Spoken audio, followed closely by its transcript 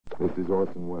This is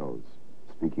Orson Welles,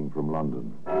 speaking from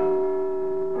London.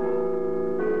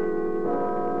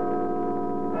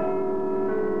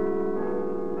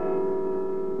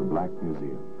 The Black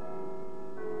Museum,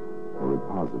 a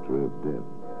repository of dead.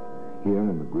 Here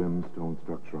in the grim stone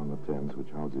structure on the Thames, which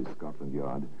houses Scotland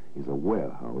Yard, is a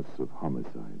warehouse of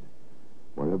homicide,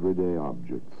 where everyday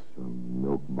objects, a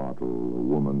milk bottle, a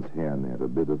woman's hairnet, a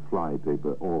bit of fly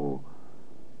paper, all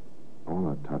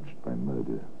are touched by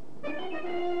murder.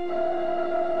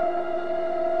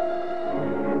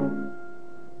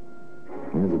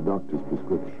 Here's a doctor's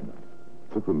prescription.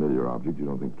 It's a familiar object. You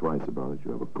don't think twice about it.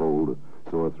 You have a cold, a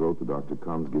sore throat. The doctor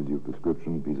comes, gives you a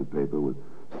prescription, piece of paper with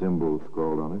symbols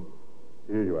scrawled on it.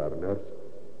 Here you are, nurse.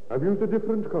 I've used a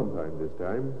different compound this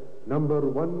time. Number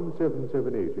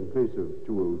 1778 in place of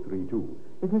 2032.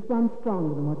 Is this one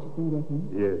stronger than what you've been getting?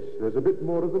 Yes, there's a bit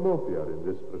more of the morphia in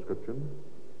this prescription.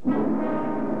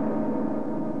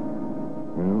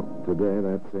 Well, today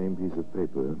that same piece of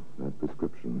paper, that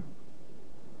prescription,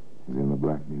 is in the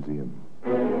Black Museum.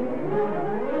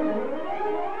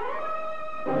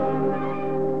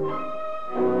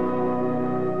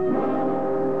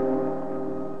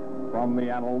 From the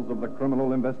annals of the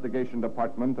Criminal Investigation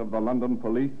Department of the London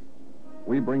Police,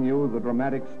 we bring you the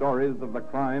dramatic stories of the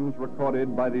crimes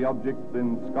recorded by the objects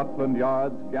in Scotland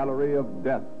Yard's Gallery of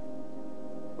Death,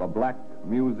 the Black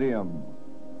Museum.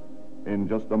 In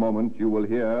just a moment, you will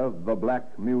hear The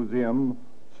Black Museum,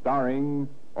 starring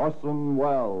Orson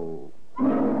Welles.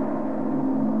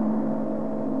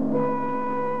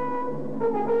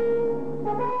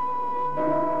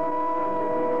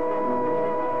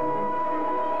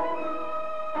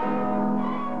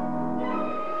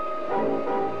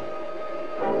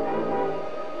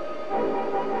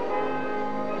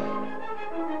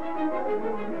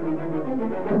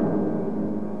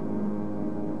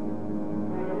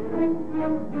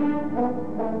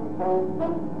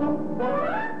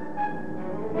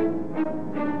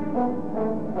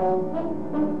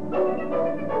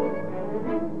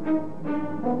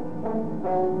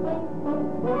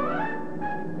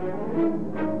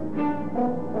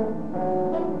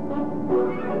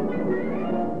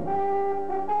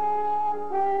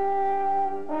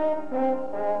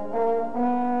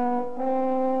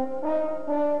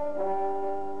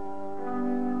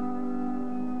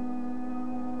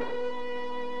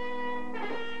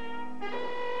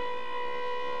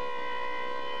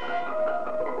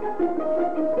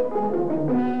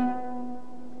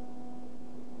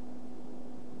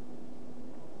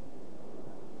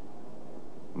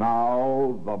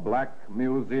 Now, The Black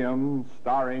Museum,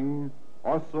 starring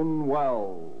Orson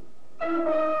Welles.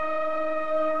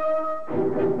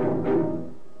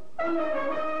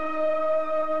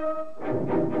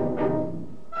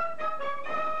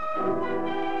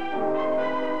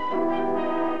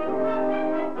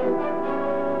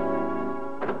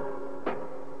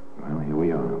 Well, here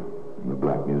we are, in the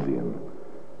Black Museum,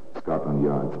 Scotland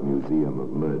Yard's Museum of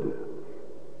Murder.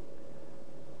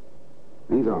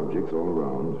 These objects all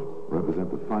around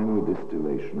represent the final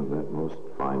distillation of that most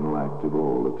final act of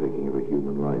all, the taking of a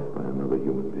human life by another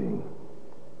human being.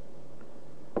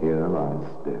 Here lies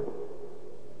death.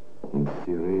 In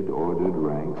serried, ordered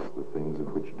ranks, the things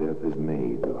of which death is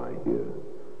made lie here,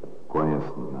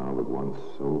 quiescent now, but once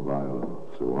so violent,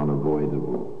 so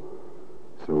unavoidable,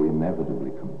 so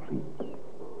inevitably complete.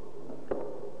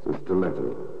 It's a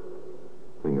stiletto,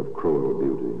 thing of cruel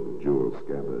beauty, the jewel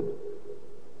scabbard.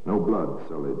 No blood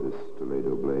sullied this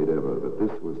stiletto blade ever, but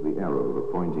this was the arrow,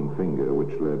 the pointing finger,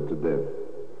 which led to death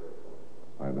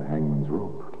by the hangman's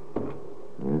rope.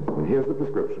 Yes, and here's the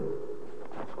prescription,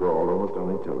 scrawled almost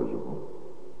unintelligible,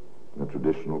 in the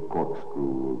traditional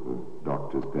corkscrew of the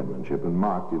doctor's penmanship, and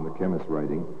marked in the chemist's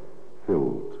writing,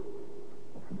 filled.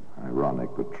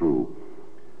 Ironic, but true.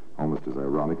 Almost as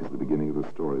ironic as the beginning of the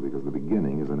story, because the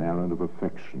beginning is an errand of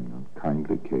affection and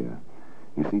kindly care.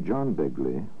 You see, John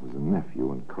Begley was a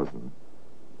nephew and cousin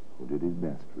who did his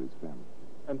best for his family.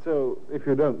 And so, if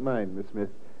you don't mind, Miss Smith,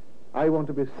 I want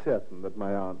to be certain that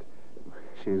my aunt,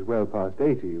 she's well past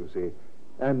 80, you see,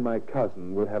 and my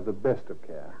cousin will have the best of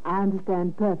care. I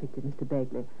understand perfectly, Mr.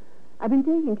 Begley. I've been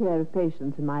taking care of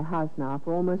patients in my house now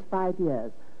for almost 5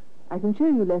 years. I can show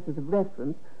you letters of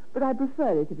reference, but I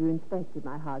prefer it if you inspected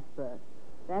my house first.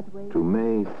 That way... To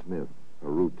May Smith, a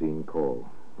routine call.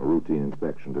 A routine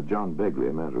inspection. To John Begley,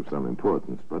 a matter of some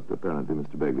importance, but apparently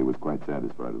Mr. Begley was quite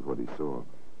satisfied with what he saw.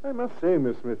 I must say,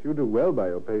 Miss Smith, you do well by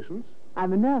your patients.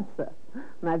 I'm a nurse, sir,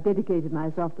 and I've dedicated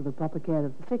myself to the proper care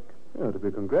of the sick. Oh, to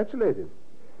be congratulated.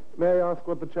 May I ask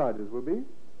what the charges will be?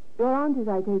 Your aunt is,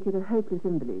 I take it, a hopeless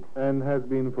invalid. And has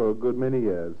been for a good many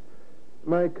years.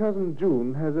 My cousin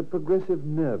June has a progressive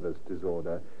nervous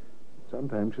disorder.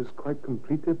 Sometimes she's quite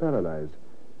completely paralyzed.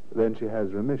 Then she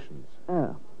has remissions.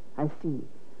 Oh, I see.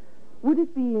 Would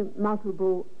it be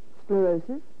multiple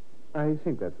sclerosis? I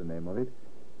think that's the name of it.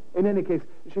 In any case,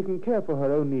 she can care for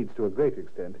her own needs to a great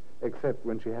extent, except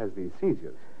when she has these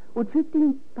seizures. Would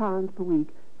 £15 per week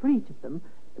for each of them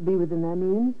be within their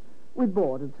means, with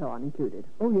board and so on included?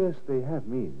 Oh, yes, they have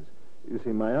means. You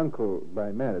see, my uncle,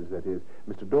 by marriage, that is,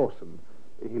 Mr. Dawson,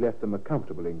 he left them a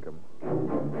comfortable income.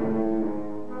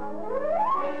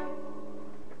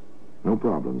 No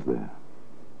problems there.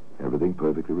 Everything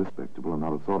perfectly respectable and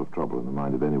not a thought of trouble in the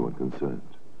mind of anyone concerned.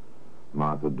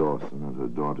 Martha Dawson and her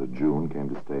daughter June came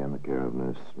to stay in the care of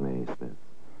Nurse May Smith.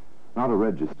 Not a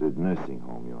registered nursing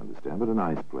home, you understand, but a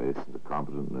nice place and a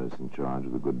competent nurse in charge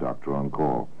with a good doctor on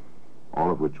call.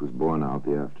 All of which was borne out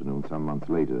the afternoon some months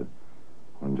later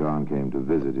when John came to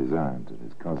visit his aunt and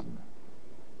his cousin.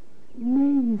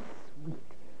 May is sweet,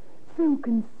 so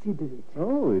considerate.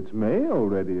 Oh, it's May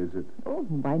already, is it? Oh,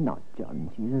 why not, John?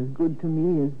 She's as good to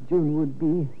me as June would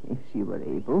be if she were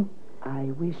able.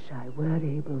 I wish I were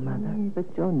able, Mother. But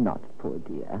you're not, poor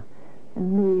dear.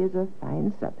 And May is a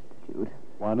fine substitute.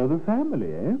 One of the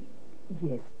family, eh?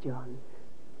 Yes, John.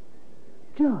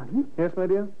 John, Yes, my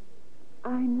dear?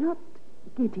 I'm not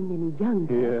getting any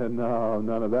younger. Here, now,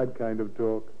 none of that kind of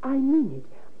talk. I mean it.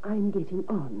 I'm getting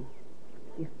on.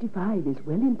 55 is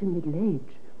well into middle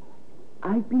age.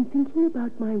 I've been thinking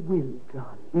about my will,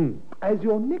 John. As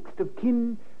your next of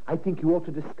kin, I think you ought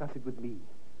to discuss it with me.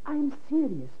 I'm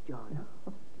serious, John.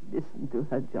 Listen to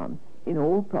her, John. In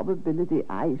all probability,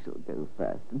 I shall go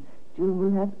first, and June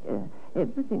will have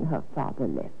everything her father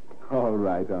left. All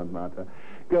right, Aunt Martha.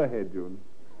 Go ahead, June.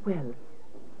 Well,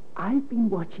 I've been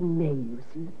watching May, you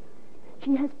see.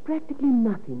 She has practically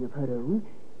nothing of her own,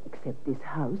 except this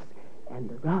house and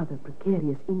the rather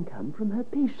precarious income from her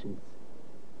patients.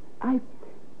 I've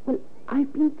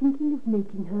been thinking of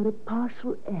making her a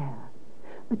partial heir.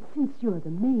 But since you're the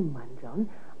main one, John,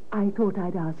 I thought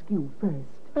I'd ask you first.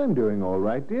 I'm doing all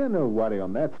right, dear. No worry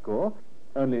on that score.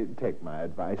 Only take my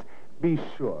advice. Be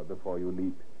sure before you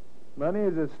leap. Money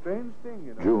is a strange thing,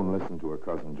 you know. June listened to her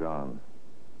cousin John.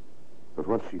 But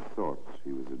what she thought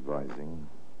he was advising,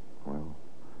 well,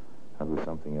 that was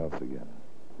something else again.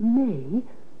 May,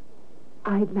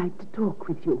 I'd like to talk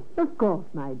with you. Of course,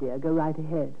 my dear. Go right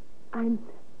ahead. I'm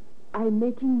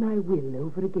making my will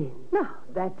over again. Now,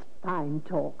 that's fine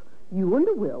talk. You and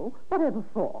the will, whatever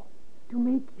for? To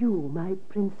make you my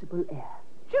principal heir.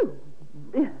 June,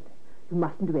 really? You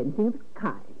mustn't do anything of the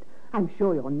kind. I'm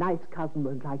sure your nice cousin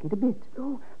won't like it a bit.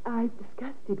 Oh, I've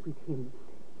discussed it with him.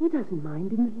 He doesn't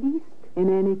mind in the least. In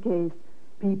any case,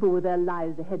 people with their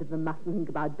lives ahead of them mustn't think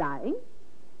about dying.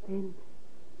 Then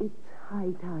it's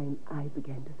high time I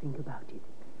began to think about it.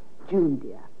 June,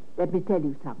 dear, let me tell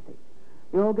you something.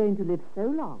 You're going to live so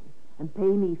long and pay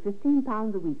me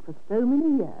 £15 a week for so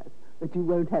many years that you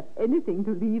won't have anything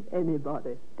to leave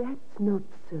anybody. That's not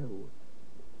so.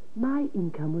 My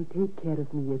income will take care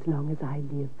of me as long as I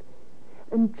live.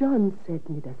 And John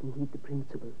certainly doesn't need the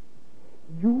principal.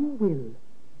 You will.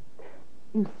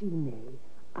 You see, May,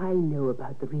 I know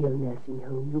about the real nursing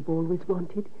home you've always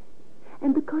wanted.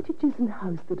 And the cottages and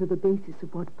house that are the basis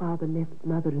of what Father left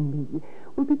Mother and me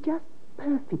will be just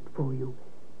perfect for you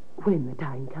when the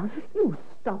time comes. You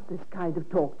stop this kind of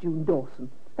talk, June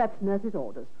Dawson. That's nurse's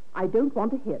orders. I don't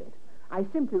want to hear it. I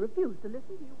simply refuse to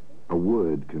listen to you. A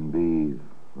word can be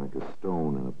like a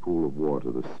stone in a pool of water,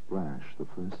 the splash, the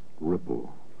first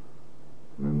ripple.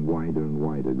 And then wider and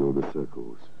wider go the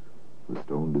circles. The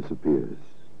stone disappears,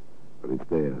 but it's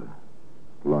there,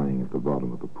 lying at the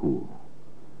bottom of the pool,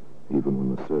 even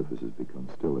when the surface has become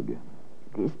still again.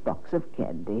 This box of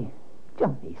candy,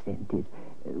 Johnny sent it.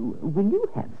 Will you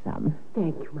have some?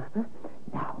 Thank you, Mother.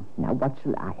 Now, what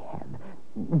shall I have?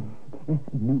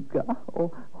 Nougat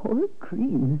or a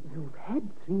cream? You've had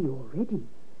 3 already.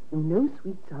 You know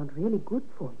sweets aren't really good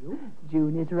for you.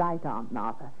 June is right, Aunt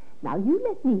Martha. Now, you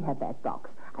let me have that box.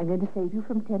 I'm going to save you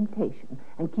from temptation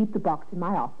and keep the box in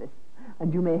my office.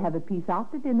 And you may have a piece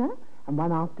after dinner and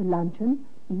one after luncheon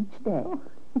each day. Oh,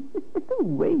 the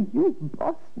way you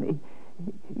boss me.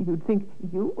 You'd think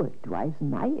you were twice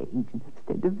my age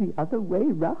instead of the other way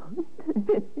round.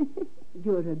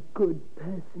 You're a good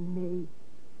person, May.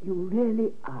 You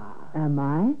really are. Am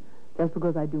I? Just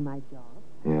because I do my job?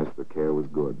 Yes, the care was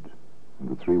good. And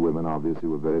the 3 women obviously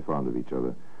were very fond of each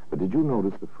other. But did you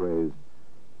notice the phrase,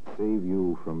 save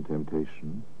you from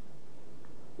temptation?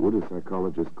 Would a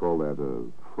psychologist call that a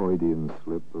Freudian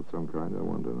slip of some kind? I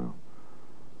wonder now.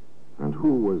 And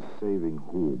who was saving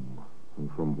whom? And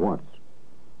from what?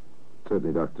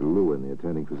 Certainly Dr. Lewin, the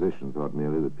attending physician, thought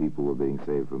merely that people were being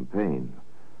saved from pain.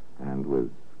 And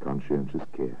with conscientious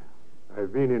care.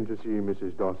 I've been in to see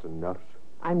Mrs. Dawson, nurse.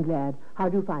 I'm glad. How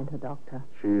do you find her, Doctor?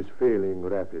 She's failing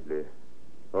rapidly.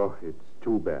 Oh, it's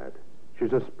too bad.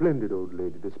 She's a splendid old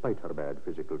lady, despite her bad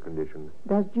physical condition.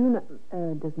 Does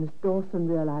Miss Dawson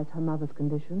realize her mother's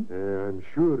condition? I'm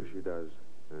sure she does.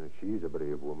 She's a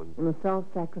brave woman. And a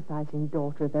self-sacrificing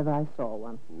daughter, if ever I saw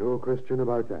one. No question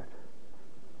about that.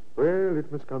 Well,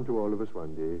 it must come to all of us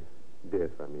one day.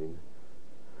 Death, I mean.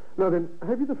 Now then,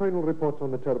 have you the final reports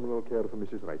on the terminal care for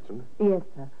Mrs. Wrightson? Yes,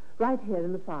 sir. Right here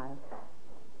in the file.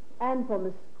 And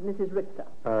for Mrs. Richter.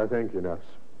 Thank you, nurse.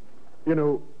 You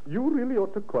know, you really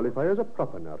ought to qualify as a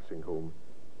proper nursing home.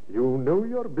 You know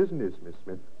your business, Miss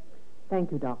Smith.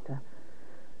 Thank you, Doctor.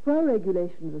 Well,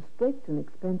 regulations are strict and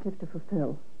expensive to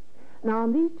fulfill. Now,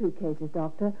 on these two cases,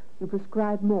 Doctor, you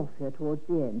prescribed morphia towards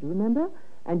the end, you remember?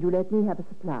 And you let me have a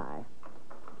supply.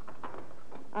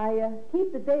 I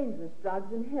keep the dangerous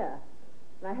drugs in here.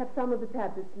 And I have some of the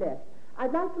tablets left.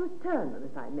 I'd like to return them,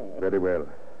 if I may. Very well.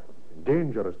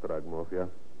 Dangerous drug, morphia.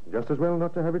 Just as well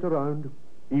not to have it around,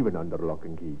 even under lock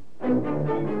and key.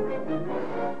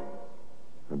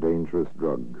 A dangerous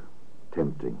drug.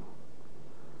 Tempting.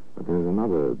 But there's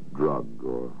another drug,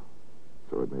 or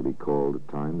so it may be called at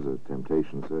times, a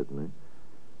temptation certainly.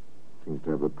 Seems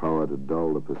to have the power to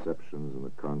dull the perceptions and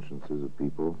the consciences of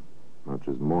people, much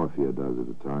as morphia does at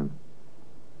a time.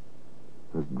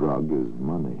 This drug is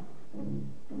money.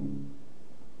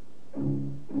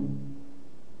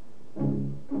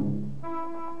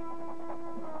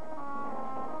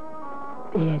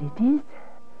 There it is.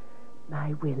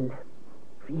 My will.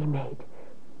 Remade.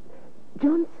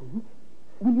 Johnson,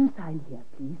 will you sign here,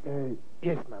 please?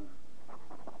 Yes, ma'am.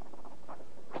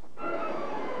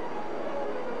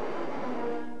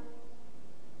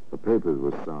 The papers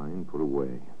were signed, put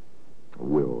away. A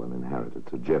will, an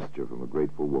inheritance, a gesture from a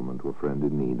grateful woman to a friend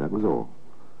in need. That was all.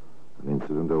 An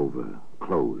incident over,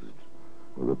 closed,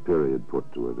 with a period put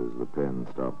to it as the pen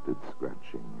stopped its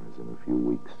scratching, as in a few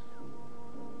weeks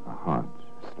a heart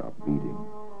stopped beating.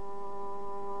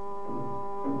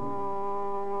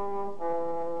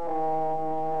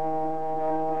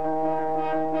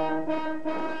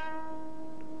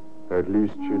 At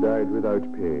least she died without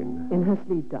pain. In her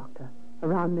sleep, Doctor.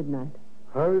 Around midnight.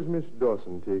 How is Miss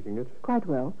Dawson taking it? Quite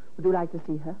well. Would you like to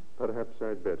see her? Perhaps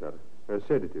I'd better. A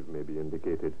sedative may be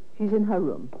indicated. She's in her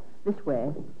room. This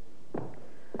way.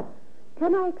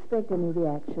 Can I expect any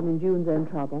reaction in June's own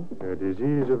trouble? A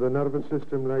disease of the nervous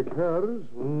system like hers?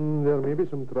 There may be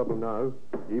some trouble now,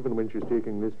 even when she's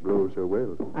taking this blow so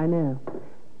well. I know.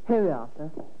 Here we are,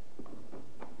 sir.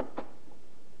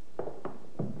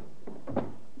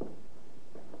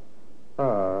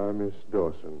 Ah, Miss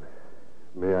Dawson.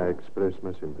 May I express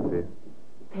my sympathy?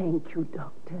 Thank you,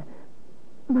 Doctor.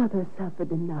 Mother suffered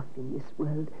enough in this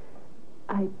world.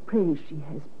 I pray she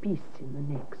has peace in the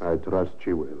next. I trust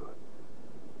she will.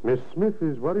 Miss Smith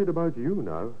is worried about you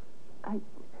now.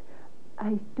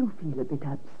 I do feel a bit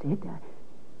upset.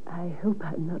 I hope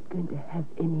I'm not going to have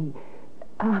any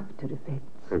after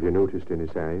effects. Have you noticed any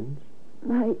signs?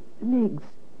 My legs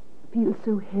feel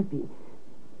so heavy.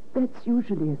 That's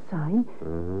usually a sign.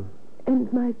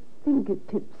 And my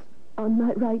fingertips on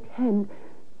my right hand,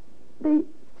 they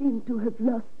seem to have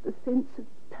lost the sense of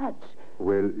touch.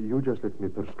 Well, you just let me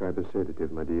prescribe a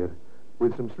sedative, my dear.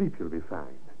 With some sleep, you'll be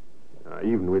fine.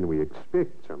 Even when we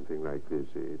expect something like this,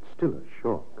 it's still a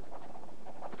shock.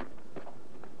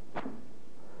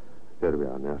 There we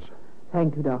are, nurse.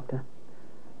 Thank you, Doctor.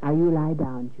 Now you lie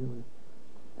down, June.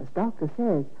 As Doctor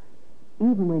says,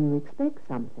 even when you expect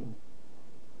something,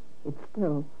 it's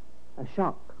still a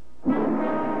shock.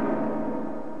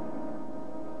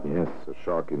 Yes, a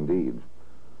shock indeed.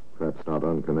 Perhaps not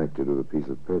unconnected with a piece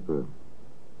of paper,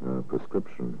 a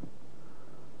prescription,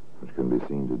 which can be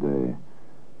seen today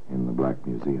in the Black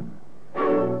Museum.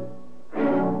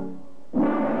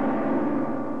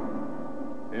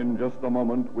 In just a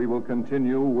moment, we will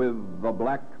continue with The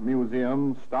Black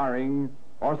Museum, starring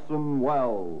Orson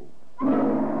Welles.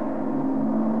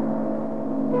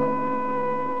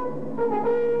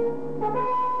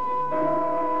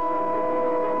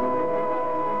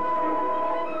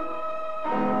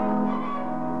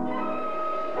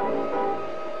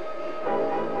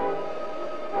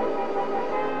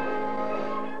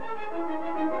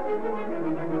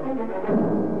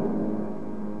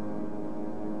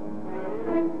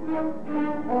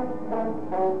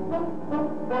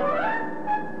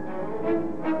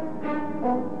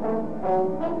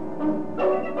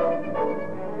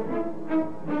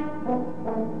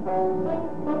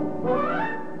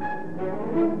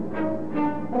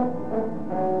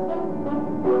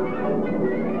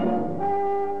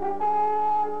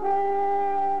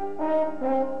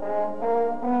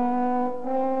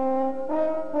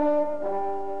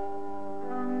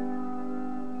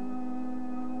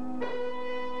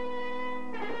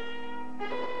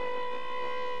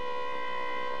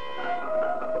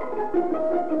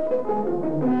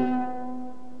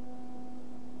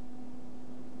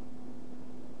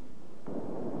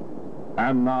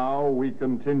 And now we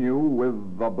continue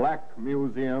with The Black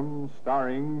Museum,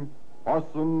 starring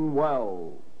Orson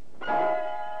Welles.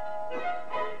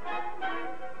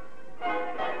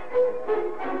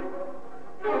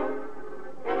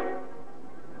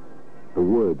 The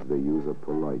words they use are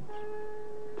polite.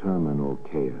 Terminal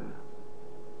care.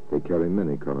 They carry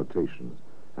many connotations.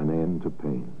 An end to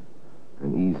pain.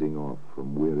 An easing off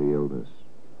from weary illness.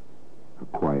 A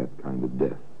quiet kind of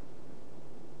death.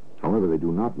 However, they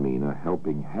do not mean a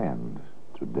helping hand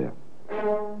to death.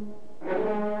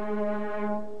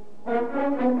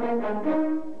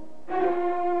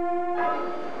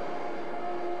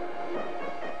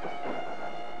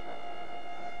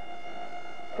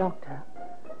 Doctor,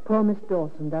 poor Miss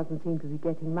Dawson doesn't seem to be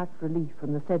getting much relief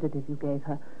from the sedative you gave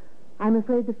her. I'm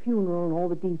afraid the funeral and all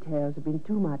the details have been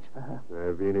too much for her.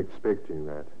 I've been expecting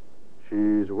that.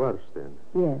 She's worse, then.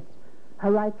 Yes,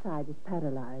 her right side is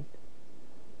paralyzed.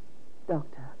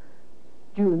 Doctor,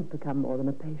 June's become more than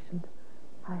a patient.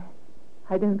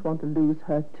 I don't want to lose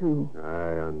her, too.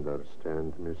 I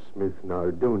understand, Miss Smith.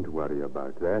 Now, don't worry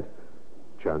about that.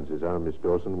 Chances are Miss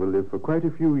Dawson will live for quite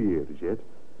a few years yet.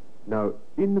 Now,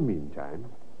 in the meantime...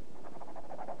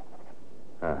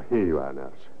 here you are,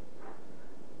 nurse.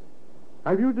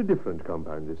 I've used a different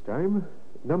compound this time.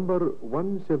 Number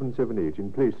 1778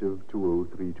 in place of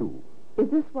 2032. Is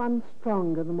this one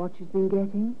stronger than what she's been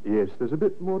getting? Yes, there's a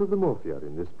bit more of the morphia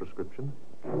in this prescription.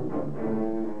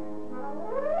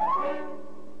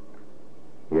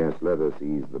 Yes, let us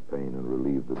ease the pain and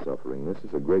relieve the suffering. This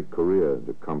is a great career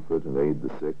to comfort and aid the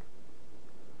sick.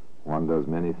 One does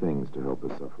many things to help a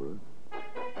sufferer.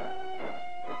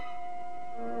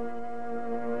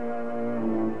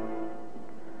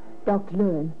 Dr.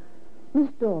 Lewin, Miss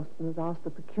Dawson has asked a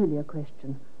peculiar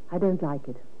question. I don't like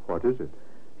it. What is it?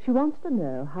 She wants to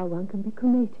know how one can be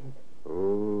cremated.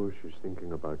 Oh, she's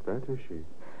thinking about that, is she?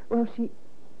 Well, she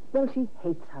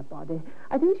hates her body.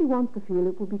 I think she wants to feel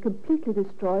it will be completely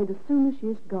destroyed as soon as she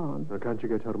is gone. Now, can't you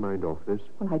get her mind off this?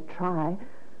 Well, I try.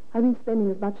 I've been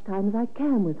spending as much time as I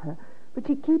can with her, but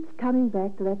she keeps coming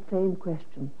back to that same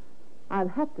question. I'll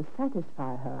have to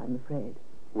satisfy her, I'm afraid.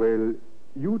 Well,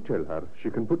 you tell her she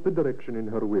can put the direction in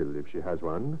her will if she has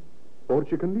one, or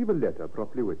she can leave a letter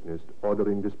properly witnessed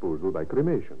ordering disposal by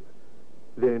cremation.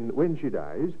 Then, when she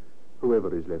dies,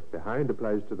 whoever is left behind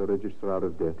applies to the Registrar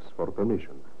of Deaths for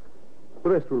permission. The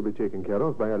rest will be taken care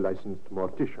of by a licensed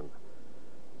mortician.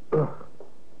 Ugh.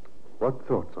 What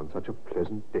thoughts on such a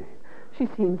pleasant day? She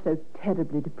seems so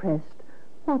terribly depressed.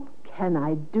 What can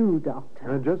I do,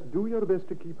 Doctor? Just do your best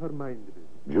to keep her mind busy.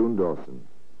 June Dawson,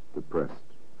 depressed,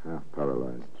 half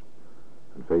paralyzed,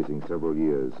 and facing several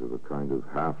years of a kind of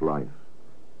half-life.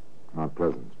 Not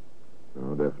pleasant.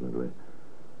 No, definitely.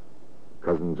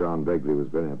 Cousin John Begley was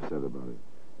very upset about it.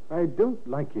 I don't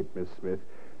like it, Miss Smith.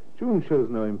 June shows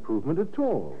no improvement at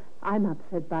all. I'm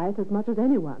upset by it as much as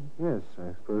anyone. Yes,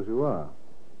 I suppose you are.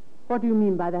 What do you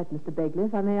mean by that, Mr. Begley,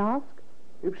 if I may ask?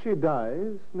 If she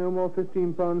dies, no more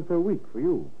 £15 per week for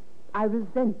you. I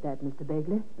resent that, Mr.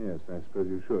 Begley. Yes, I suppose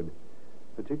you should.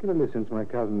 Particularly since my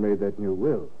cousin made that new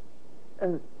will.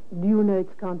 Do you know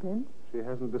its contents? She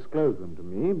hasn't disclosed them to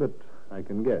me, but I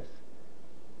can guess.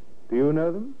 Do you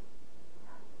know them?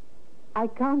 I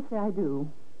can't say I do.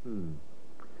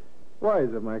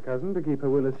 Wise of my cousin to keep her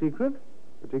will a secret,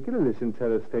 particularly since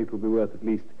her estate will be worth at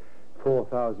least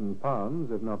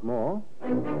 £4,000, if not more.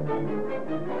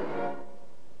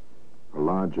 A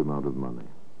large amount of money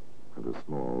and a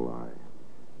small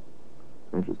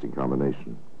lie. Interesting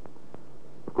combination.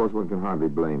 Of course, one can hardly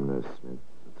blame this.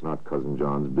 It's not Cousin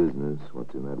John's business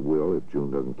what's in that will if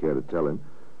June doesn't care to tell him.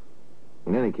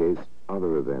 In any case,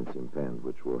 other events impend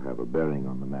which will have a bearing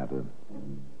on the matter.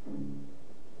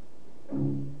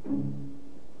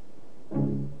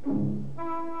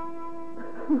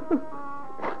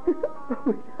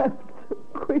 We left so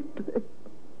quickly.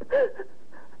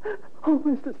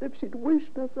 Almost as if she'd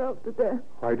wished herself to death.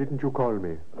 Why didn't you call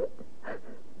me?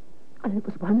 And it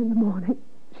was 1 a.m.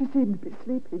 She seemed to be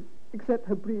sleeping, except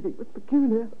her breathing was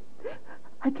peculiar.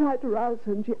 I tried to rouse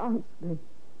her, and she answered me.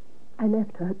 I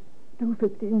left her.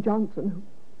 215 Johnson,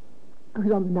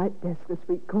 who's on the night desk this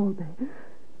week, called me.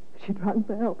 She'd rung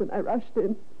for help, and I rushed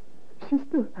in. She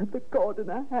still had the cord in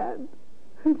her hand,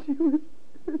 and she was...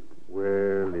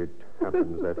 Well, it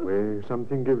happens that way.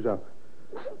 Something gives up.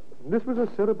 This was a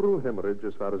cerebral hemorrhage,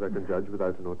 as far as I can judge,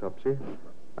 without an autopsy.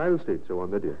 I'll state so on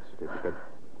the death certificate.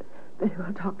 Very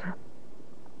well, Doctor.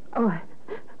 Oh,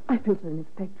 I feel so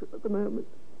ineffectual at the moment.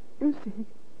 You see,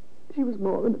 she was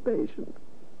more than a patient.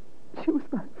 She was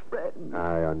my friend.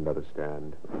 I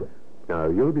understand. Now,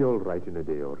 you'll be all right in a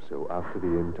day or so after the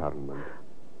internment.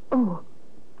 Oh,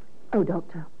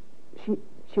 Doctor,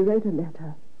 She wrote a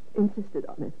letter, insisted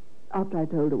on it, after I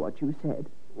told her what you said.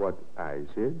 What I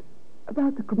said?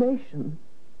 About the cremation.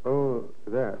 Oh,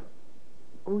 that.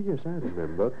 Oh, yes, I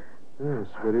remember. Yes,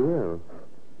 very well.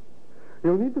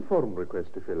 You'll need the form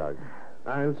request to fill out.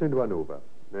 I'll send one over.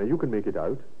 Now, you can make it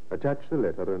out, attach the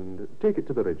letter, and take it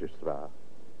to the registrar.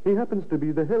 He happens to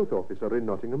be the health officer in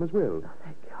Nottingham as well. Oh,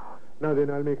 thank you. Now then,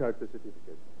 I'll make out the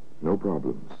certificate. No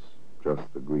problems. Just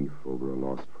the grief over a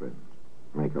lost friend.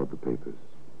 Make out the papers.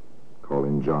 Call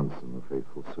in Johnson, the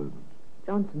faithful servant.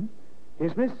 Johnson,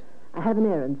 Yes, miss? I have an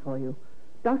errand for you.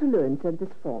 Dr. Lewin sent this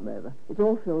form over. It's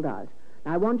all filled out.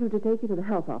 Now, I want you to take it to the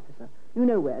health officer. You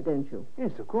know where, don't you?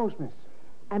 Yes, of course, miss.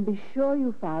 And be sure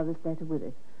you file this letter with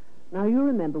it. Now, you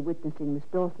remember witnessing Miss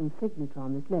Dawson's signature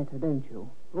on this letter, don't you?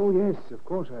 Oh, yes, of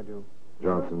course I do.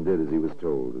 Johnson did as he was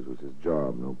told. This was his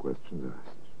job, no questions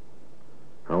asked.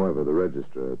 However, the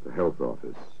registrar at the health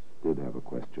office did have a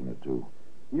question or two.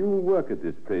 You work at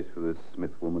this place for this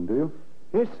Smith woman, do you?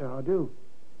 Yes, sir, I do.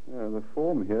 The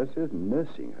form here says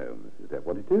nursing home. Is that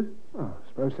what it is? Oh, I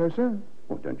suppose so, sir.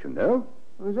 Well, don't you know?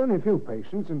 Well, there's only a few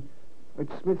patients, and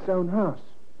it's Smith's own house.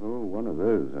 Oh, one of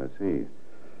those, I see.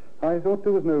 I thought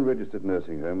there was no registered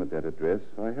nursing home at that address.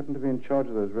 I happen to be in charge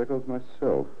of those records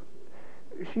myself.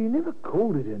 She never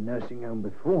called it a nursing home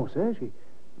before, sir.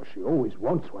 She always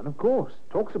wants one, of course.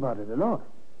 Talks about it a lot.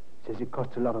 Says it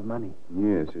costs a lot of money.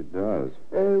 Yes, it does.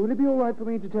 Will it be all right for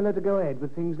me to tell her to go ahead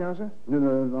with things now, sir? No,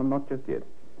 not just yet.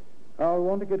 I'll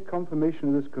want to get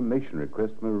confirmation of this cremation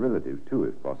request from a relative, too,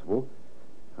 if possible.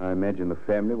 I imagine the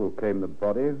family will claim the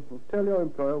body. We'll tell your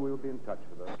employer we'll be in touch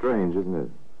with her. Strange, isn't it?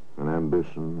 An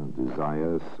ambition, a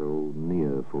desire so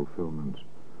near fulfillment.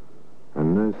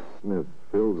 And Nurse Smith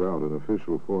fills out an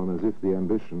official form as if the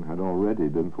ambition had already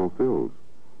been fulfilled.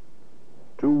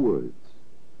 2 words.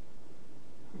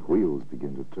 Wheels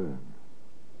begin to turn.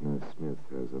 Nurse Smith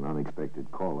has an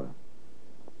unexpected caller.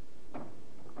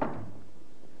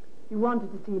 You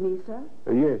wanted to see me, sir?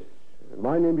 Yes.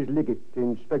 My name is Liggett,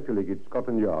 Inspector Liggett,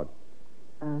 Scotland Yard.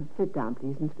 Sit down,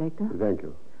 please, Inspector. Thank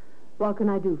you. What can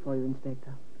I do for you,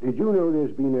 Inspector? Did you know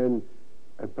there's been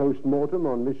a post-mortem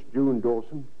on Miss June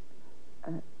Dawson?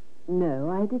 No,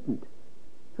 I didn't.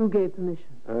 Who gave permission?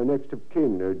 Next of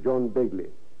kin, John Begley.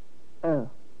 Oh,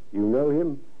 You know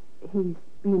him? he's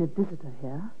been a visitor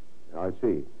here. I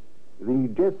see. The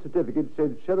death certificate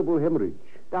said cerebral hemorrhage.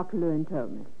 Dr. Lewin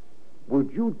told me.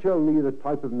 Would you tell me the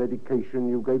type of medication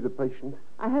you gave the patient?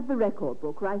 I have the record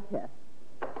book right here.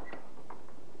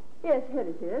 Yes, here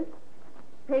it is.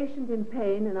 Patient in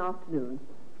pain in afternoon.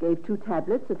 Gave 2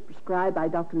 tablets as prescribed by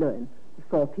Dr. Lewin at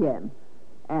 4 p.m.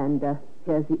 And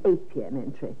here's the 8 p.m.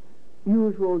 entry.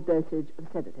 Usual dosage of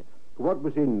sedative. What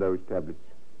was in those tablets?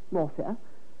 Morphia.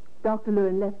 Dr.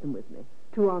 Lewin left them with me.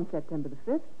 2 on September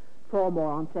the 5th, 4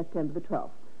 more on September the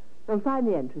 12th. You'll find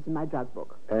the entries in my drug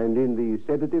book. And in the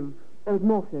sedative? There was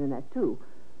morphine in that, too.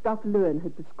 Dr. Lewin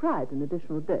had prescribed an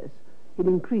additional dose. He'd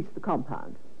increased the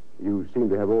compound. You seem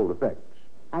to have all the facts.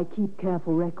 I keep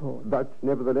careful records. But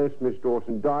nevertheless, Miss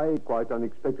Dawson died quite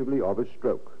unexpectedly of a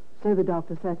stroke. So the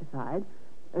doctor certified.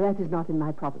 That is not in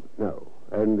my province. No.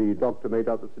 And the doctor made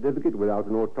out the certificate without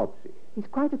an autopsy. He's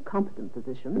quite a competent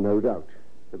physician. No doubt.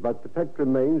 But the fact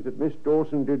remains that Miss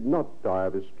Dawson did not die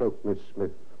of a stroke, Miss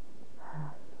Smith.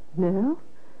 No?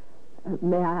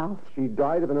 May I ask? She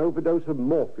died of an overdose of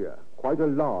morphia, quite a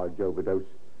large overdose.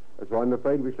 So I'm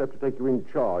afraid we shall have to take you in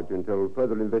charge until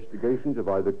further investigations have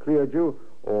either cleared you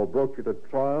or brought you to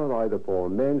trial either for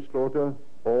manslaughter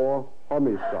or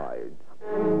homicide.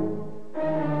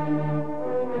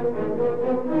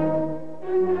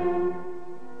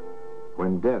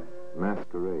 When death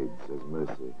masquerades as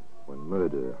mercy, when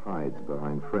murder hides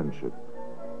behind friendship,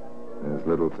 there's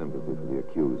little sympathy for the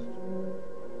accused.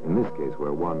 In this case,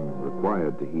 where one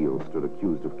required to heal stood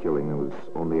accused of killing, there was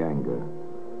only anger.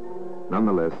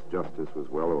 Nonetheless, justice was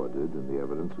well ordered, and the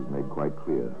evidence was made quite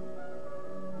clear.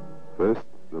 First,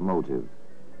 the motive.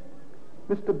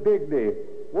 Mr. Begley,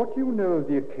 what do you know of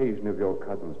the occasion of your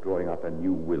cousin's drawing up a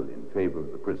new will in favor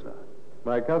of the prisoner?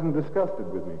 My cousin discussed it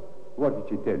with me. What did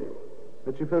she tell you?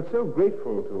 That she felt so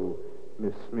grateful to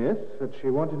Miss Smith that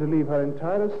she wanted to leave her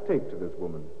entire estate to this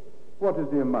woman. What is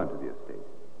the amount of the estate?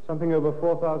 Something over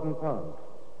 £4,000.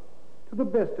 To the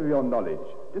best of your knowledge,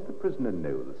 did the prisoner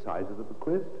know the size of the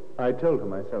bequest? I told her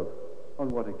myself. On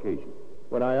what occasion?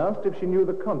 When I asked if she knew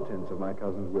the contents of my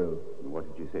cousin's will. And what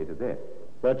did you say to that?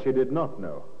 That she did not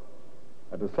know.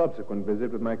 At a subsequent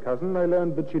visit with my cousin, I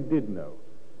learned that she did know.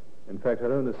 In fact,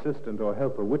 her own assistant or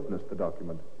helper witnessed the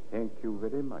document. Thank you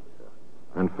very much, sir.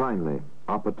 And finally,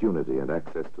 opportunity and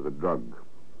access to the drug.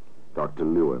 Dr.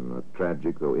 Lewin, a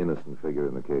tragic though innocent figure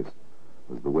in the case,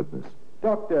 was the witness.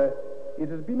 Doctor, it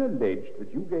has been alleged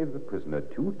that you gave the prisoner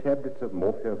 2 tablets of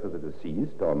morphia for the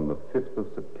deceased on the 5th of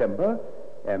September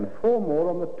and 4 more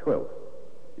on the 12th.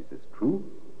 Is this true?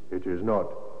 It is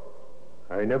not.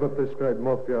 I never prescribed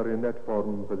morphia in that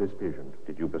form for this patient.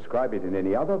 Did you prescribe it in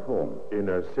any other form? In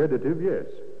a sedative, yes.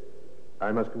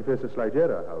 I must confess a slight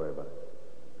error, however.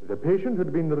 The patient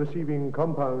had been receiving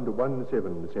compound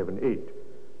 1778.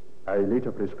 I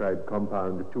later prescribed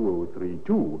compound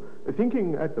 2032,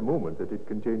 thinking at the moment that it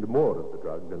contained more of the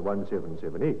drug than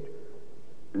 1778.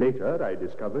 Later, I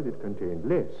discovered it contained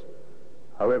less.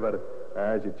 However,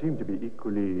 as it seemed to be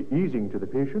equally easing to the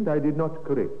patient, I did not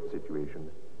correct the situation.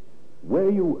 Were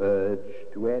you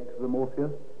urged to add to the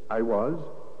morphia? I was,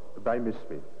 by Miss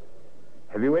Smith.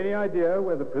 Have you any idea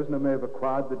where the prisoner may have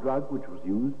acquired the drug which was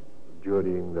used?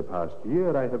 During the past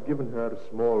year, I have given her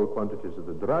small quantities of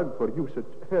the drug for use at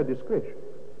her discretion,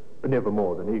 never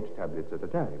more than 8 tablets at a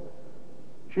time.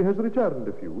 She has returned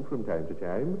a few from time to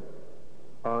time.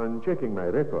 On checking my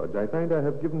records, I find I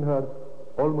have given her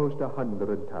almost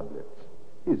 100 tablets.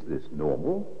 Is this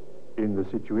normal? In the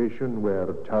situation where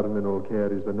terminal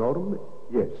care is the norm,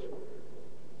 yes.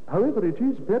 However, it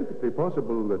is perfectly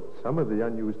possible that some of the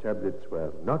unused tablets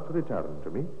were not returned to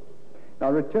me.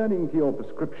 Now, returning to your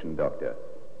prescription, Doctor,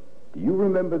 do you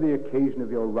remember the occasion of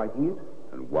your writing it,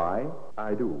 and why?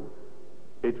 I do.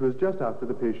 It was just after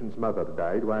the patient's mother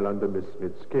died while under Miss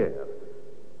Smith's care.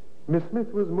 Miss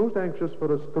Smith was most anxious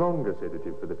for a stronger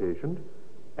sedative for the patient,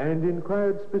 and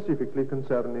inquired specifically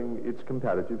concerning its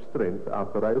comparative strength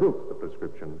after I wrote the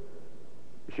prescription.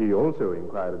 She also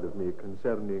inquired of me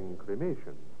concerning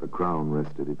cremation. The Crown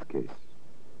rested its case.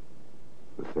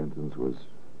 The sentence was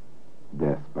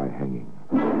death by hanging.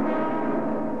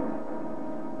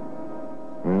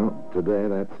 Well, today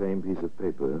that same piece of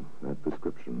paper, that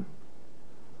prescription,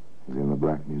 is in the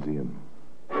Black Museum.